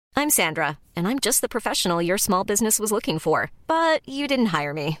I'm Sandra, and I'm just the professional your small business was looking for. But you didn't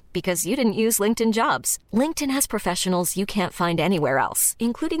hire me because you didn't use LinkedIn Jobs. LinkedIn has professionals you can't find anywhere else,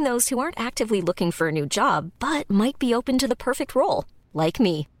 including those who aren't actively looking for a new job, but might be open to the perfect role, like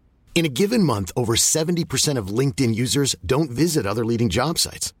me. In a given month, over 70% of LinkedIn users don't visit other leading job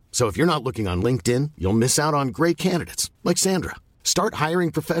sites. So if you're not looking on LinkedIn, you'll miss out on great candidates like Sandra. Start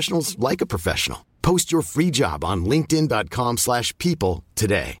hiring professionals like a professional. Post your free job on linkedin.com/people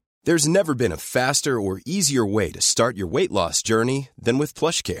today. There's never been a faster or easier way to start your weight loss journey than with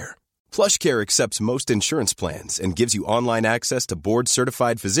PlushCare. PlushCare accepts most insurance plans and gives you online access to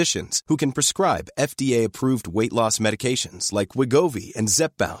board-certified physicians who can prescribe FDA-approved weight loss medications like Wegovy and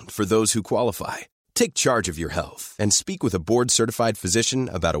Zepbound for those who qualify. Take charge of your health and speak with a board-certified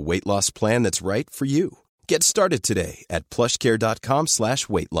physician about a weight loss plan that's right for you. Get started today at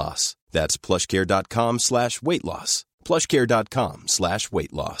plushcare.com/weight loss. That's plushcare.com/weight loss.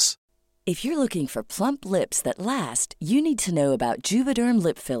 plushcare.com/weight loss. If you're looking for plump lips that last, you need to know about Juvederm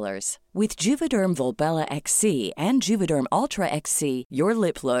lip fillers. With Juvederm Volbella XC and Juvederm Ultra XC, your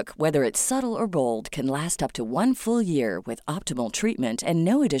lip look, whether it's subtle or bold, can last up to 1 full year with optimal treatment and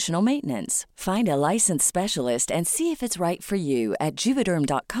no additional maintenance. Find a licensed specialist and see if it's right for you at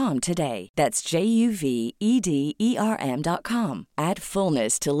Juvederm.com today. That's JUVEDERM.com. Add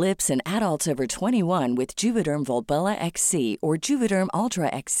fullness to lips in adults over 21 with Juvederm Volbella XC or Juvederm Ultra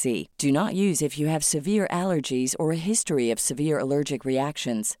XC. Do not use if you have severe allergies or a history of severe allergic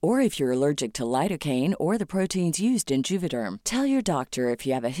reactions, or if you're allergic to lidocaine or the proteins used in Juvederm. Tell your doctor if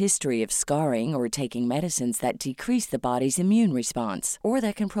you have a history of scarring or taking medicines that decrease the body's immune response or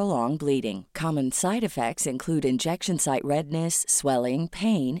that can prolong bleeding. Common side effects include injection site redness, swelling,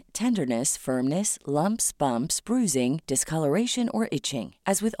 pain, tenderness, firmness, lumps, bumps, bruising, discoloration, or itching.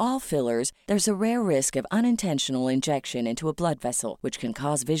 As with all fillers, there's a rare risk of unintentional injection into a blood vessel, which can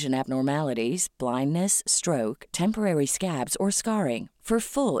cause vision abnormalities, blindness, stroke, temporary scabs, or scarring. For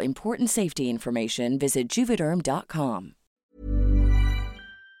full important safety information, visit Juvederm.com.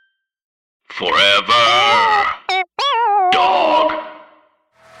 Forever Dog.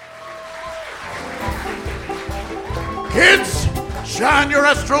 Kids, shine your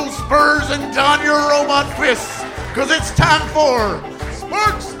Astro Spurs and don your robot fists, because it's time for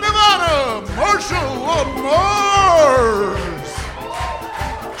Sparks, Nevada, Marshal on Mars.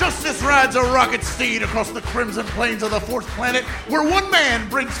 Justice rides a rocket steed across the crimson plains of the fourth planet, where one man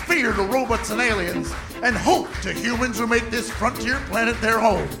brings fear to robots and aliens, and hope to humans who make this frontier planet their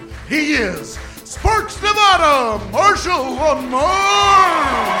home. He is Sparks, Nevada, Marshal on Mars!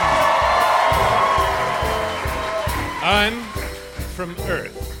 I'm from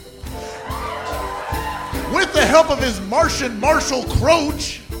Earth. With the help of his Martian Marshal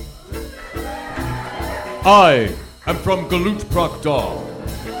Croach, I am from Galut Proctor,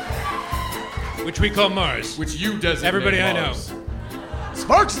 Which we call Mars. which you designate Everybody I know. Mars.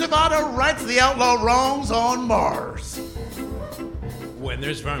 Sparks, Nevada rights the outlaw wrongs on Mars. When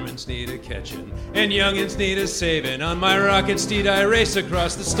there's varmints need a catching and youngins need a saving, on my rocket steed I race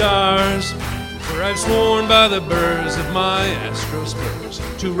across the stars. For I've sworn by the burrs of my astro spurs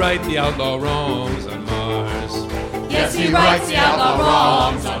to right the outlaw wrongs on Mars. Yes, he rights the outlaw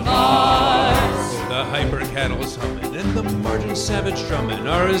wrongs on Mars. The hyper cattle's humming and the margin savage drumming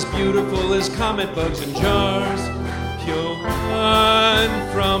are as beautiful as comet bugs in jars. Pure one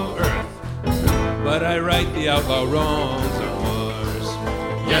from Earth, but I right the outlaw wrongs on Mars.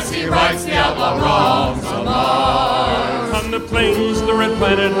 Yes, he rights the outlaw wrongs on Mars. On the plains, the red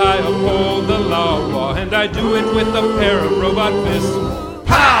planet, I uphold the law, and I do it with a pair of robot fists.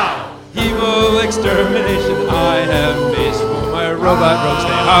 Pow! Evil extermination I have faced, for my robot rogues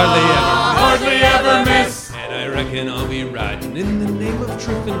they Hardly ever miss. And I reckon I'll be riding in the name of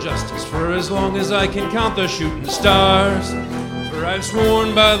truth and justice for as long as I can count the shooting stars. For I've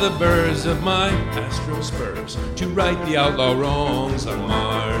sworn by the burrs of my astro spurs to right the outlaw wrongs on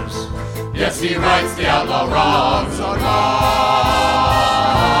Mars. Yes, he rights the outlaw wrongs on Mars.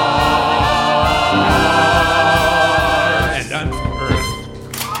 And I'm from Earth.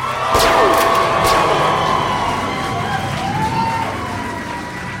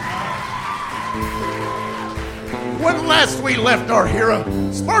 When last we left our hero,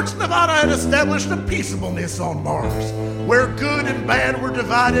 Sparks, Nevada had established a peaceableness on Mars, where good and bad were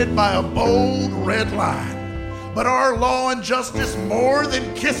divided by a bold red line. But are law and justice more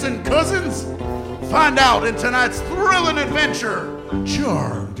than kissing cousins? Find out in tonight's thrilling adventure,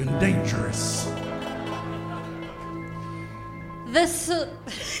 Charmed and Dangerous.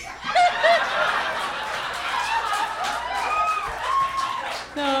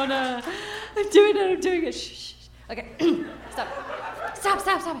 No. I'm doing it. Shh. Okay, stop.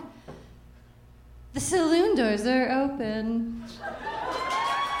 Stop. The saloon doors are open.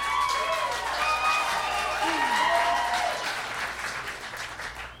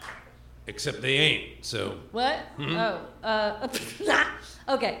 Except they ain't, so... What? Mm-hmm.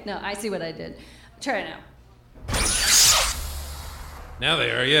 Okay, no, I see what I did. Try it now. Now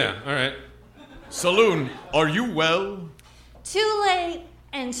they are, yeah, all right. Saloon, are you well? Too late,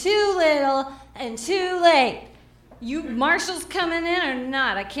 and too little, and too late. You marshals coming in or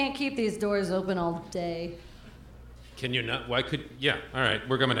not? I can't keep these doors open all day. Can you not? Why could... Yeah, all right,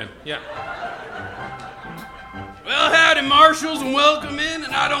 we're coming in. Yeah. Well, howdy, marshals, and welcome in,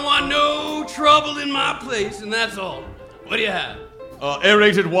 and I don't want no trouble in my place, and that's all. What do you have?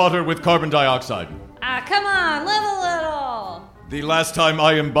 Aerated water with carbon dioxide. Come on, live a little. The last time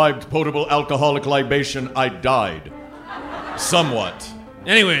I imbibed potable alcoholic libation, I died. Somewhat.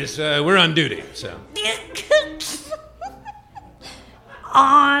 Anyways, we're on duty, so...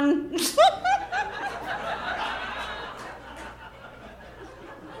 On. You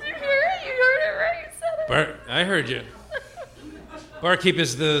heard it right. You said it. I heard you. Barkeep,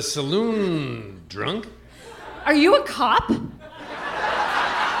 is the saloon drunk? Are you a cop?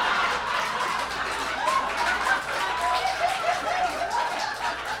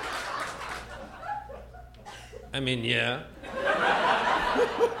 I mean, yeah.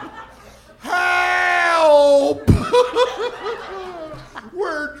 Help!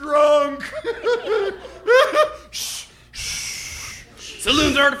 We're drunk.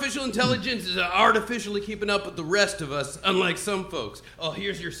 Saloon's artificial intelligence is artificially keeping up with the rest of us, unlike some folks. Oh,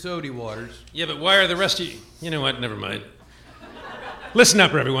 here's your sody waters. Yeah, but why are the rest of you... You know what? Never mind. Listen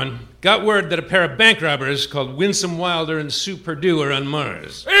up, everyone. Got word that a pair of bank robbers called Winsome Wilder and Sue Perdue are on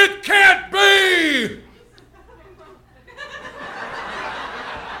Mars. It can't be!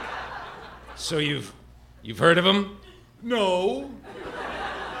 So you've heard of them? No.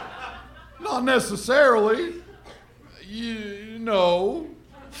 Not necessarily. No.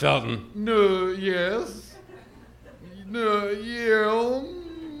 Felton. No, yes. No, yeah.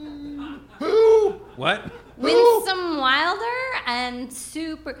 Who? What? Winsome Wilder and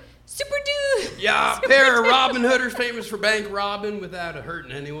Super Dude. Yeah, a pair of Robin Hooders famous for bank robbing without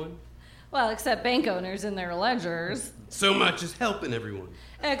hurting anyone. Well, except bank owners in their ledgers. So much as helping everyone.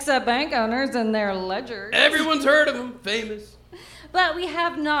 Except bank owners in their ledgers. Everyone's heard of them, famous. But we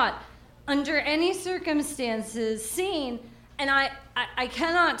have not, under any circumstances, seen, and I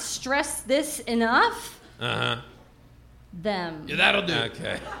cannot stress this enough, them. Yeah, that'll do.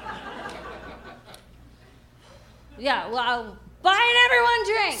 Okay. Yeah, well, buying everyone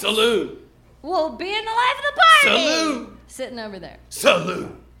drinks. Saloon. We'll be in the life of the party. Saloon. Sitting over there.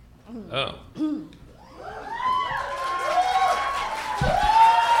 Saloon. Oh.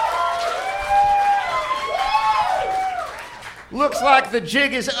 Looks like the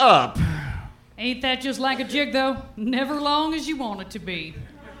jig is up. Ain't that just like a jig, though? Never long as you want it to be.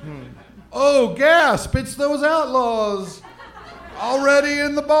 Oh, gasp, it's those outlaws. Already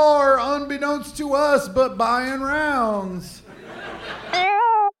in the bar, unbeknownst to us, but buying rounds.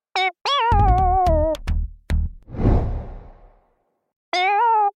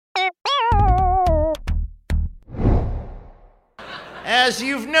 As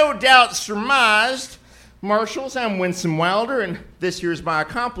you've no doubt surmised, Marshals, I'm Winsome Wilder, and this here's my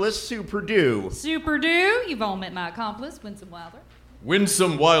accomplice, Sue Perdue. Sue Perdue, you've all met my accomplice, Winsome Wilder.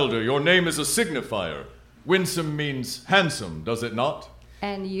 Winsome Wilder, your name is a signifier. Winsome means handsome, does it not?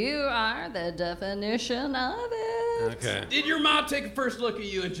 And you are the definition of it. Okay. Did your mom take a first look at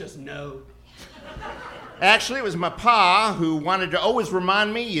you and just know? Actually, it was my pa who wanted to always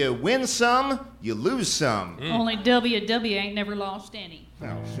remind me, you win some, you lose some. Only W.W. ain't never lost any.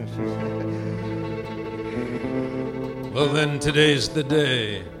 Well, then, today's the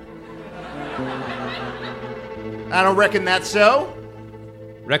day. I don't reckon that's so.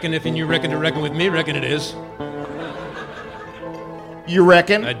 Reckon if you reckon to reckon with me, reckon it is. You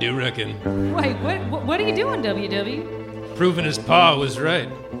reckon? I do reckon. Wait, what are you doing, W.W.? Proving his pa was right.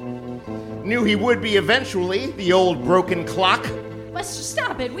 Knew he would be eventually, the old broken clock. Let's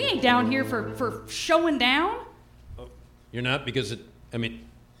stop it. We ain't down here for showing down. Oh, you're not? Because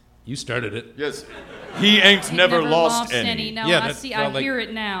you started it. Yes. He ain't never lost any. No, yeah, I hear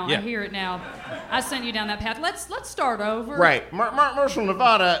it now. Yeah. I hear it now. I sent you down that path. Let's start over. Right. Marshal,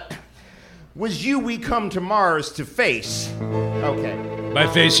 Nevada, was you we come to Mars to face. Okay. By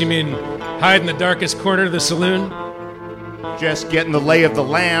face, you mean hide in the darkest corner of the saloon? Just getting the lay of the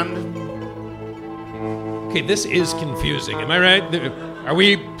land. Okay, this is confusing. Am I right? Are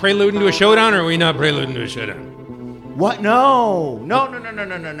we preluding to a showdown, or are we not preluding to a showdown? What? No.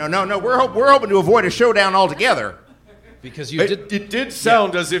 We're hoping to avoid a showdown altogether. Because you did... It did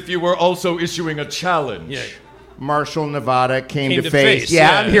sound as if you were also issuing a challenge. Yeah. Marshal, Nevada, came to face.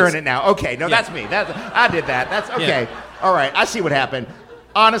 Yeah, I'm hearing it now. Okay, no, that's me. I did that. That's okay. Yeah. All right, I see what happened.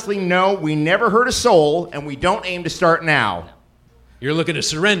 Honestly, no, we never hurt a soul, and we don't aim to start now. You're looking to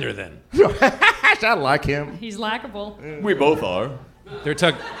surrender, then. I like him. He's likable. We both are. They're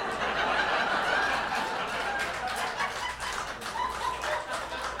talking...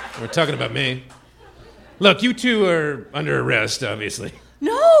 We're talking about me. Look, you two are under arrest, obviously.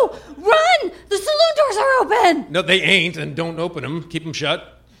 No! Run! The saloon doors are open! No, they ain't, and don't open them. Keep them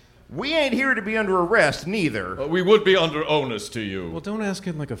shut. We ain't here to be under arrest, neither. We would be under onus to you. Well, don't ask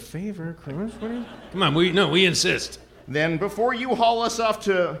it like a favor, Clarence. Come on, we insist. Then before you haul us off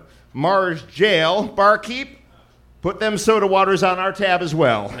to Mars jail, barkeep, put them soda waters on our tab as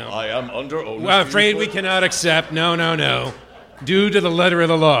well. No. I am under onus. Well, I'm afraid we cannot accept. No. Due to the letter of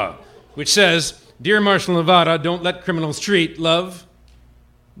the law, which says, Dear Marshal Nevada, don't let criminals treat love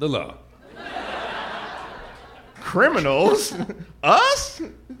the law. Criminals? Us?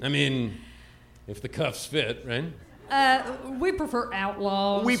 I mean, if the cuffs fit, right? We prefer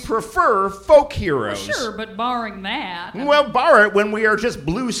outlaws. We prefer folk heroes. Well, sure, but barring that... Well, bar it when we are just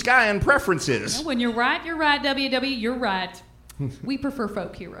blue sky and preferences. When you're right, WW, you're right. We prefer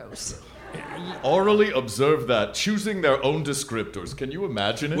folk heroes. Orally observe that, choosing their own descriptors. Can you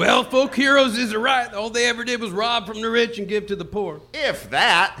imagine it? Well, folk heroes is right. All they ever did was rob from the rich and give to the poor. If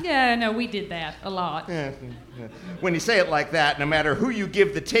that. Yeah, no, we did that a lot. When you say it like that, no matter who you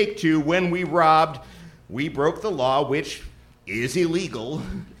give the take to, when we robbed, we broke the law, which is illegal.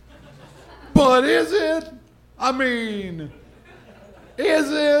 But is it? I mean,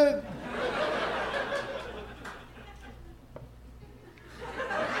 is it?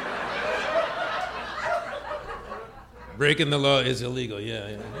 Breaking the law is illegal,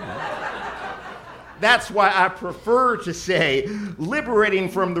 yeah. That's why I prefer to say liberating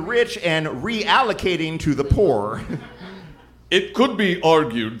from the rich and reallocating to the poor. It could be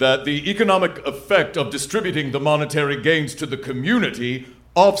argued that the economic effect of distributing the monetary gains to the community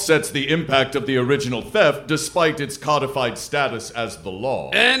offsets the impact of the original theft despite its codified status as the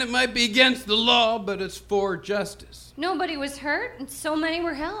law. And it might be against the law, but it's for justice. Nobody was hurt, and so many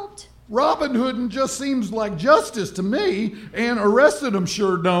were helped. Robin Hoodin' just seems like justice to me, and arresting them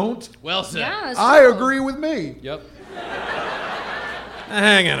sure don't. Well said. Yeah, I agree with me. Yep.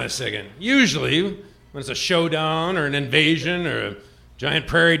 Hang on a second. Usually, when it's a showdown or an invasion or a giant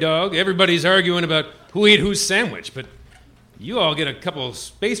prairie dog, everybody's arguing about who ate whose sandwich, but you all get a couple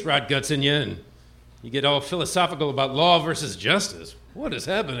space rot guts in you, and you get all philosophical about law versus justice. What is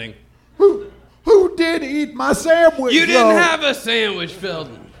happening? Who did eat my sandwich? You didn't have a sandwich,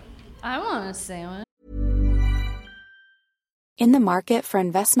 Feldman. I want a sandwich. In the market for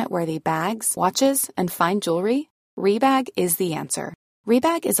investment-worthy bags, watches, and fine jewelry, Rebag is the answer.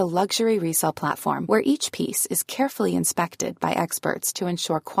 Rebag is a luxury resale platform where each piece is carefully inspected by experts to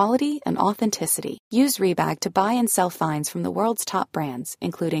ensure quality and authenticity. Use Rebag to buy and sell finds from the world's top brands,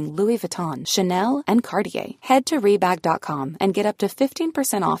 including Louis Vuitton, Chanel, and Cartier. Head to Rebag.com and get up to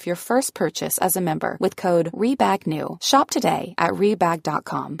 15% off your first purchase as a member with code REBAGNEW. Shop today at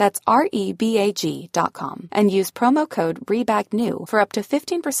Rebag.com. That's REBAG.com. And use promo code REBAGNEW for up to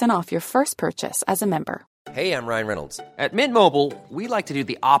 15% off your first purchase as a member. Hey, I'm Ryan Reynolds. At Mint Mobile, we like to do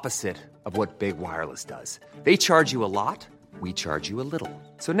the opposite of what Big Wireless does. They charge you a lot, we charge you a little.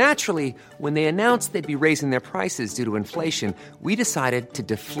 So naturally, when they announced they'd be raising their prices due to inflation, we decided to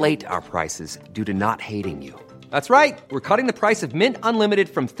deflate our prices due to not hating you. That's right. We're cutting the price of Mint Unlimited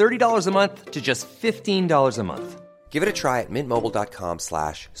from $30 a month to just $15 a month. Give it a try at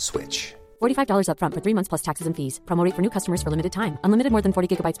mintmobile.com/switch. $45 up front for 3 months plus taxes and fees. Promo rate for new customers for limited time. Unlimited more than 40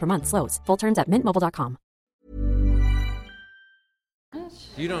 gigabytes per month. Slows full terms at mintmobile.com.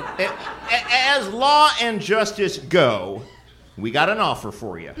 You don't... As law and justice go, we got an offer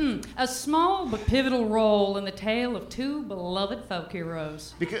for you. A small but pivotal role in the tale of two beloved folk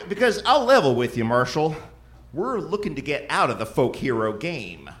heroes. Because I'll level with you, Marshal. We're looking to get out of the folk hero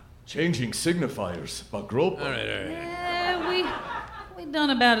game. Changing signifiers, Bagropa. All right. We've done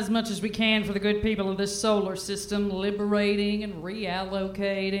about as much as we can for the good people of this solar system, liberating and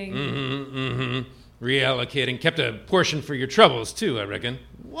reallocating. Reallocating. Kept a portion for your troubles, too, I reckon.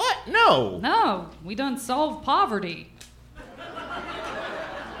 What? No. No, we done solved poverty.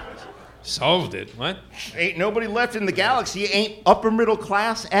 Solved it? What? Ain't nobody left in the galaxy ain't upper middle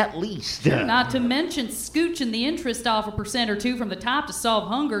class at least. Not to mention scooching the interest off a % or two from the top to solve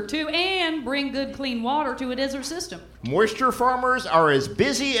hunger, too, and bring good, clean water to a desert system. Moisture farmers are as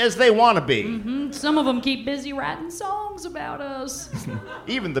busy as they want to be. Mm-hmm. Some of them keep busy writing songs about us.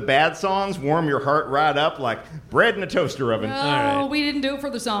 Even the bad songs warm your heart right up like bread in a toaster oven. Oh, we didn't do it for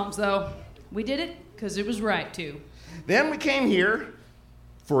the songs, though. We did it because it was right to. Then we came here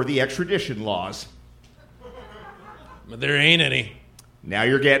for the extradition laws. But there ain't any. Now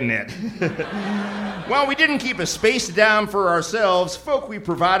you're getting it. Well, we didn't keep a space down for ourselves. Folk we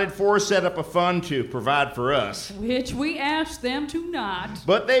provided for set up a fund to provide for us. Which we asked them to not.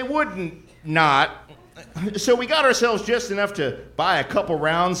 But they wouldn't not. So we got ourselves just enough to buy a couple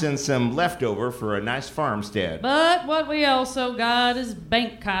rounds and some leftover for a nice farmstead. But what we also got is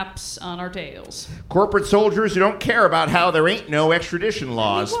bank cops on our tails. Corporate soldiers who don't care about how there ain't no extradition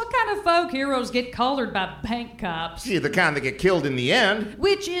laws. I mean, what kind of folk heroes get collared by bank cops? See, the kind that get killed in the end.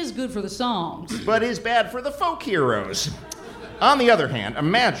 Which is good for the songs. But is bad for the folk heroes. On the other hand,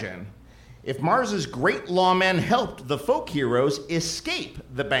 imagine if Mars's great lawmen helped the folk heroes escape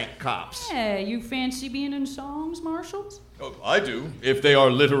the bank cops. Yeah, you fancy being in songs, Marshals? Oh, I do, if they are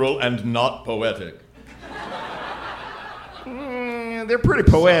literal and not poetic. They're pretty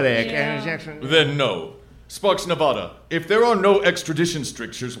poetic. Yeah. Then no. Sparks, Nevada, if there are no extradition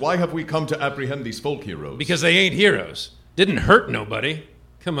strictures, why have we come to apprehend these folk heroes? Because they ain't heroes. Didn't hurt nobody.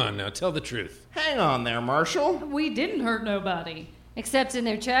 Come on now, tell the truth. Hang on there, Marshal. We didn't hurt nobody. Except in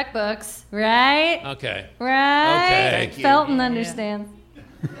their checkbooks, right? Okay. Right? Okay. Felton understands.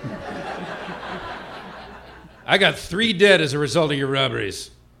 I got 3 dead as a result of your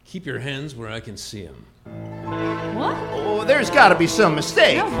robberies. Keep your hands where I can see them. What? Oh, there's got to be some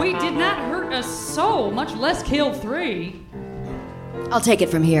mistake. No, we did not hurt a soul, much less kill 3. I'll take it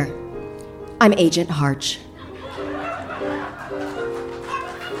from here. I'm Agent Harch.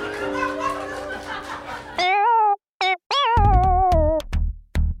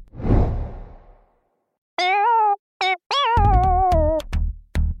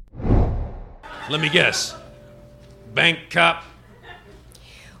 Let me guess. Bank cop?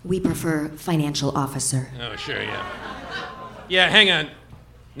 We prefer financial officer. Oh, sure, yeah. Yeah, hang on.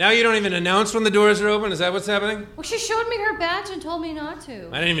 Now you don't even announce when the doors are open? Is that what's happening? Well, she showed me her badge and told me not to.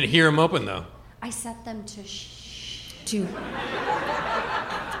 I didn't even hear them open, though. I set them to shh.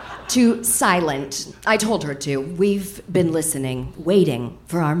 To silent. I told her to. We've been listening, waiting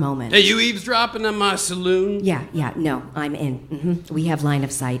for our moment. Hey, you eavesdropping on my saloon? Yeah, no, I'm in. We have line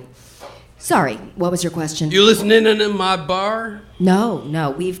of sight. Sorry, what was your question? You listening in my bar?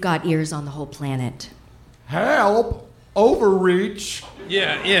 No, we've got ears on the whole planet. Help! Overreach!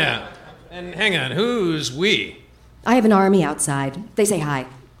 Yeah. And hang on, who's we? I have an army outside. They say hi.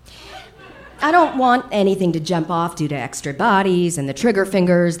 I don't want anything to jump off due to extra bodies and the trigger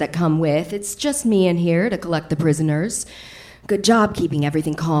fingers that come with. It's just me in here to collect the prisoners. Good job keeping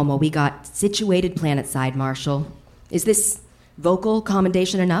everything calm while we got situated planetside, Marshal. Is this vocal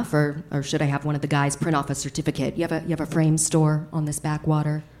commendation enough, or should I have one of the guys print off a certificate? You have a frame store on this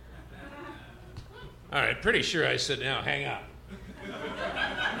backwater? All right, pretty sure I said now, hang up.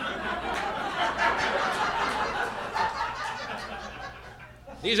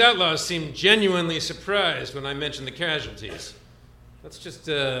 These outlaws seem genuinely surprised when I mentioned the casualties. Let's just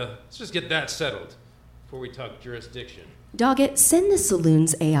get that settled before we talk jurisdiction. Doggett, send the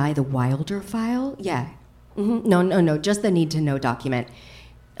saloon's AI the Wilder file. Yeah. No, just the need to know document.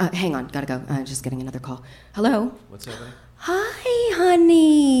 Hang on, gotta go. Just getting another call. Hello? What's happening? Hi,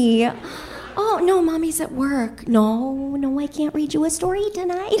 honey. Oh, no, Mommy's at work. No, I can't read you a story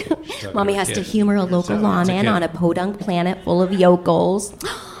tonight. Mommy has to humor a local lawman on a podunk planet full of yokels.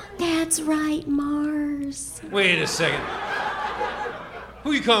 That's right, Mars. Wait a second.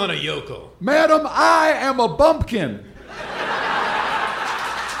 Who are you calling a yokel? Madam, I am a bumpkin.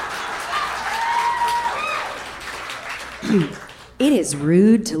 It is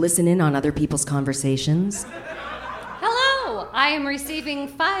rude to listen in on other people's conversations. Hello, I am receiving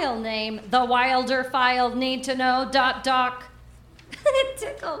file name, the Wilder file need to know, ... It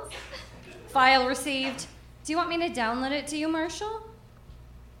tickles. File received. Do you want me to download it to you, Marshal?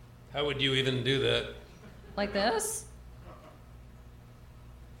 How would you even do that? Like this?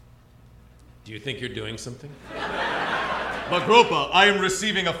 Do you think you're doing something? Magropa, I am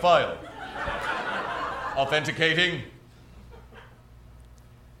receiving a file. Authenticating.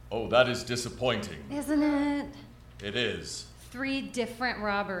 Oh, that is disappointing. Isn't it? It is. 3 different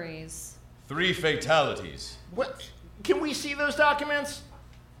robberies. 3 fatalities. What? Can we see those documents?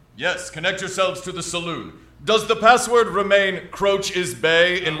 Yes, connect yourselves to the saloon. Does the password remain Croach is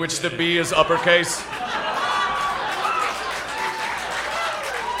Bay, in which the B is uppercase?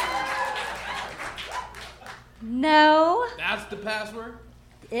 No, That's the password?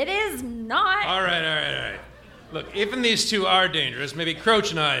 it is not. All right. Look, even these two are dangerous, maybe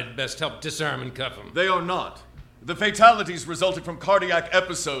Croach and I had best help disarm and cuff them. They are not. The fatalities resulted from cardiac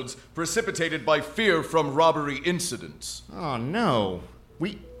episodes precipitated by fear from robbery incidents. Oh, no.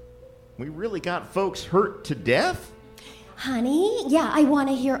 We really got folks hurt to death? Honey, yeah, I want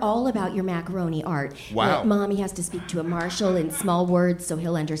to hear all about your macaroni art. Wow. But Mommy has to speak to a Marshal in small words so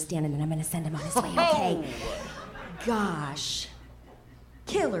he'll understand, and then I'm going to send him on his way, okay? Gosh.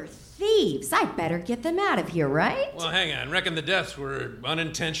 Killer thieves. I better get them out of here, right? Well, hang on. Reckon the deaths were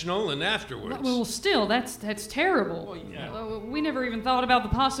unintentional and afterwards. Well, still, that's terrible. Well, yeah. We never even thought about the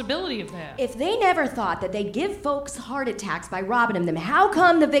possibility of that. If they never thought that they'd give folks heart attacks by robbing them, then how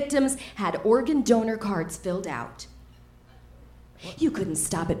come the victims had organ donor cards filled out? You couldn't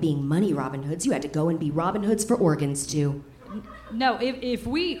stop at being money Robin Hoods. You had to go and be Robin Hoods for organs, too. No, if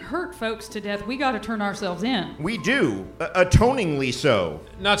we hurt folks to death, we got to turn ourselves in. We do. Atoningly so.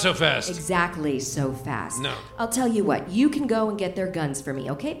 Not so fast. Exactly so fast. No. I'll tell you what. You can go and get their guns for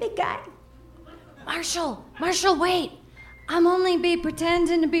me, okay, big guy? Marshal, wait. I'm only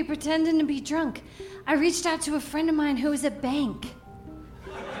pretending to be drunk. I reached out to a friend of mine who was at bank.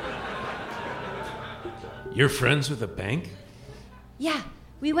 You're friends with a bank? Yeah,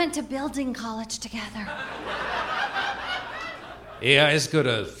 we went to building college together. AIs go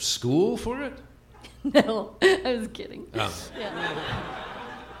to school for it? No, I was kidding. Oh. Yeah.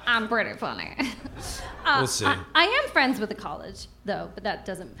 I'm pretty funny. We'll see. I am friends with the college, though, but that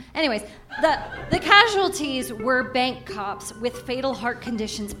doesn't... Anyways, the casualties were bank cops with fatal heart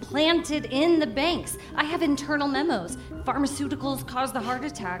conditions planted in the banks. I have internal memos. Pharmaceuticals caused the heart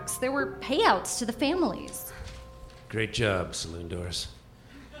attacks. There were payouts to the families. Great job, Saloon Doors.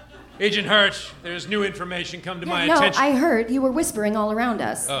 Agent Hirsch, there's new information come to my No, attention. I heard you were whispering all around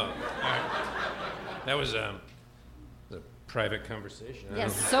us. Oh, all right. That was a private conversation.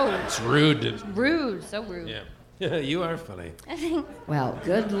 Yes, so... It's rude to... Rude, so rude. Yeah, you are funny. Well,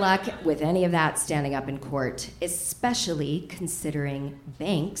 good luck with any of that standing up in court, especially considering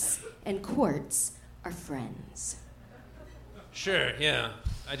banks and courts are friends. Sure, yeah.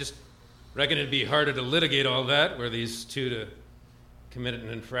 I just reckon it'd be harder to litigate all that were these two to commit an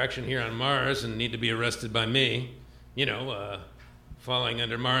infraction here on Mars and need to be arrested by me. You know, falling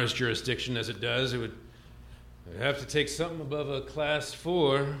under Mars jurisdiction as it does, it would have to take something above a class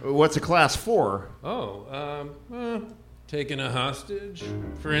 4. What's a class 4? Oh, taking a hostage,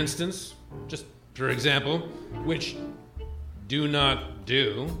 for instance. Just for example, which do not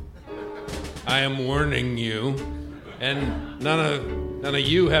do. I am warning you. And none of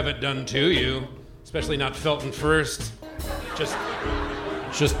you have it done to you, especially not Felton First.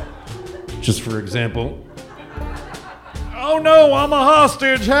 Just for example. Oh no, I'm a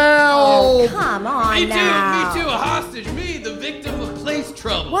hostage, help! Oh, come on Me now. too, a hostage. Me, the victim of place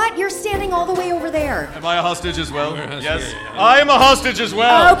trouble. What? You're standing all the way over there. Am I a hostage as well? Yes. Yeah. I am a hostage as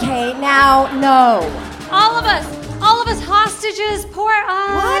well. Okay, now, no. All of us hostages, poor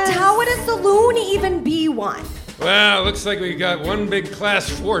us. What? How would a saloon even be one? Well, looks like we got one big class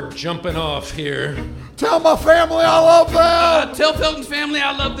 4 jumping off here. Tell my family I love them! Tell Felton's family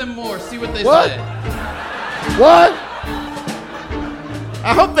I love them more. See what they What? say. What?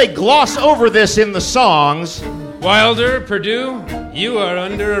 I hope they gloss over this in the songs. Wilder, Purdue, you are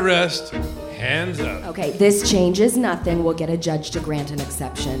under arrest. Hands up. Okay, this changes nothing. We'll get a judge to grant an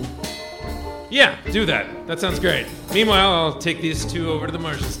exception. Yeah, do that. That sounds great. Meanwhile, I'll take these two over to the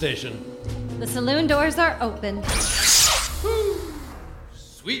Marshal station. The saloon doors are open.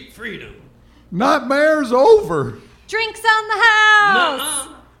 Sweet freedom. Nightmare's over. Drinks on the house.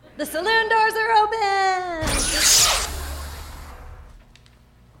 Nuh-uh. The saloon doors are open.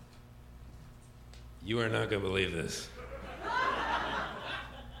 You are not going to believe this.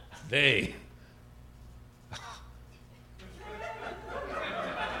 They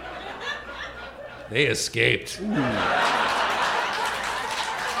escaped.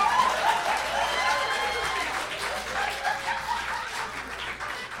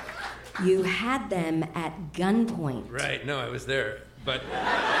 You had them at gunpoint. Right, no, I was there. But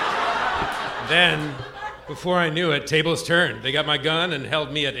then, before I knew it, tables turned. They got my gun and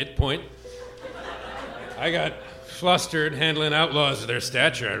held me at it point. I got flustered handling outlaws of their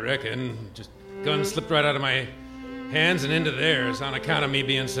stature, I reckon. Just gun slipped right out of my hands and into theirs on account of me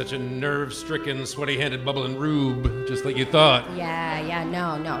being such a nerve-stricken, sweaty-handed bubbling rube, just like you thought. Yeah,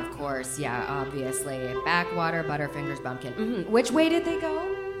 no, of course. Yeah, obviously. Backwater, Butterfingers, Bumpkin. Mm-hmm. Which way did they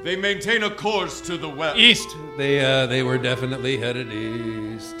go? They maintain a course to the west. East. They were definitely headed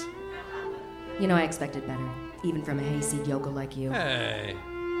east. You know, I expected better, even from a hayseed yokel like you. Hey,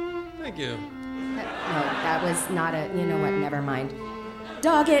 thank you. No, that was not a... You know what, never mind.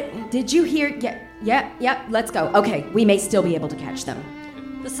 Dog it, did you hear... Yep, let's go. Okay, we may still be able to catch them.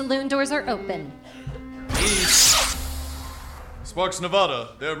 The saloon doors are open. East. Sparks, Nevada,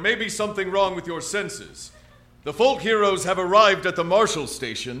 there may be something wrong with your senses. The folk heroes have arrived at the Marshal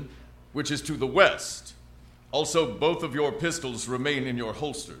station, which is to the west. Also, both of your pistols remain in your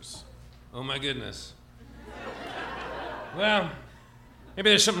holsters. Oh my goodness. Well,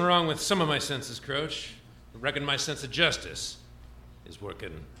 maybe there's something wrong with some of my senses, Croach. I reckon my sense of justice is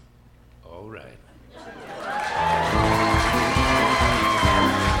working all right.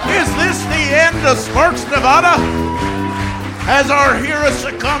 Is this the end of Sparks, Nevada? Has our hero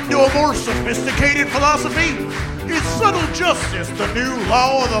succumbed to a more sophisticated philosophy? Is subtle justice the new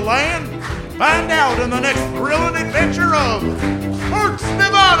law of the land? Find out in the next thrilling adventure of Sparks,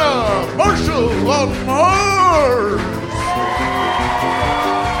 Nevada, Marshal on Mars!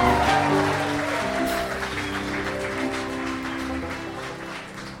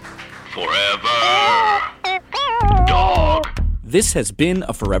 Forever Dog. This has been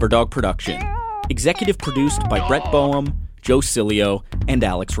a Forever Dog production. Executive produced by Brett Boehm, Joe Cilio, and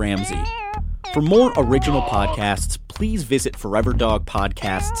Alex Ramsey. For more original podcasts, please visit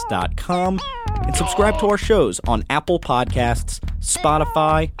foreverdogpodcasts.com and subscribe to our shows on Apple Podcasts,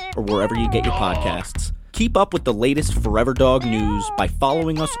 Spotify, or wherever you get your podcasts. Keep up with the latest Forever Dog news by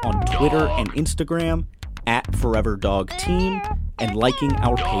following us on Twitter and Instagram @ForeverDogTeam and liking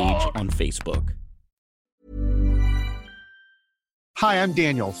our page on Facebook. Hi, I'm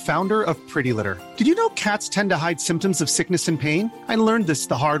Daniel, founder of Pretty Litter. Did you know cats tend to hide symptoms of sickness and pain? I learned this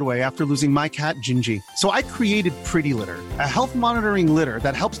the hard way after losing my cat, Gingy. So I created Pretty Litter, a health monitoring litter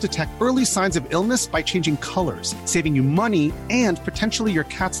that helps detect early signs of illness by changing colors, saving you money and potentially your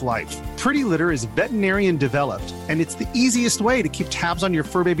cat's life. Pretty Litter is veterinarian developed, and it's the easiest way to keep tabs on your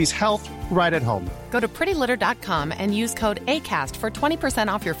fur baby's health right at home. Go to prettylitter.com and use code ACAST for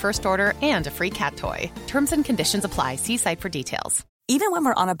 20% off your first order and a free cat toy. Terms and conditions apply. See site for details. Even when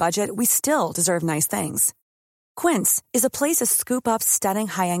we're on a budget, we still deserve nice things. Quince is a place to scoop up stunning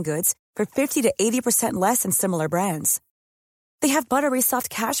high-end goods for 50 to 80% less than similar brands. They have buttery soft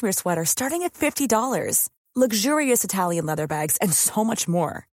cashmere sweaters starting at $50, luxurious Italian leather bags, and so much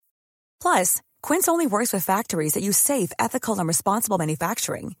more. Plus, Quince only works with factories that use safe, ethical, and responsible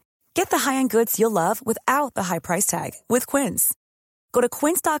manufacturing. Get the high-end goods you'll love without the high price tag with Quince. Go to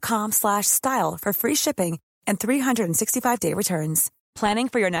quince.com/style for free shipping and 365-day returns. Planning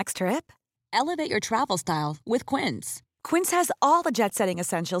for your next trip? Elevate your travel style with Quince. Quince has all the jet-setting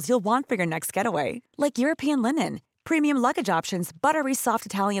essentials you'll want for your next getaway, like European linen, premium luggage options, buttery soft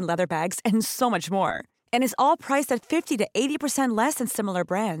Italian leather bags, and so much more. And is all priced at 50 to 80% less than similar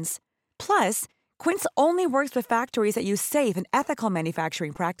brands. Plus, Quince only works with factories that use safe and ethical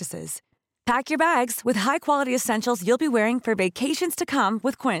manufacturing practices. Pack your bags with high-quality essentials you'll be wearing for vacations to come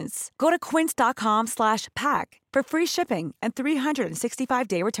with Quince. Go to quince.com/pack for free shipping and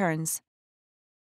 365-day returns.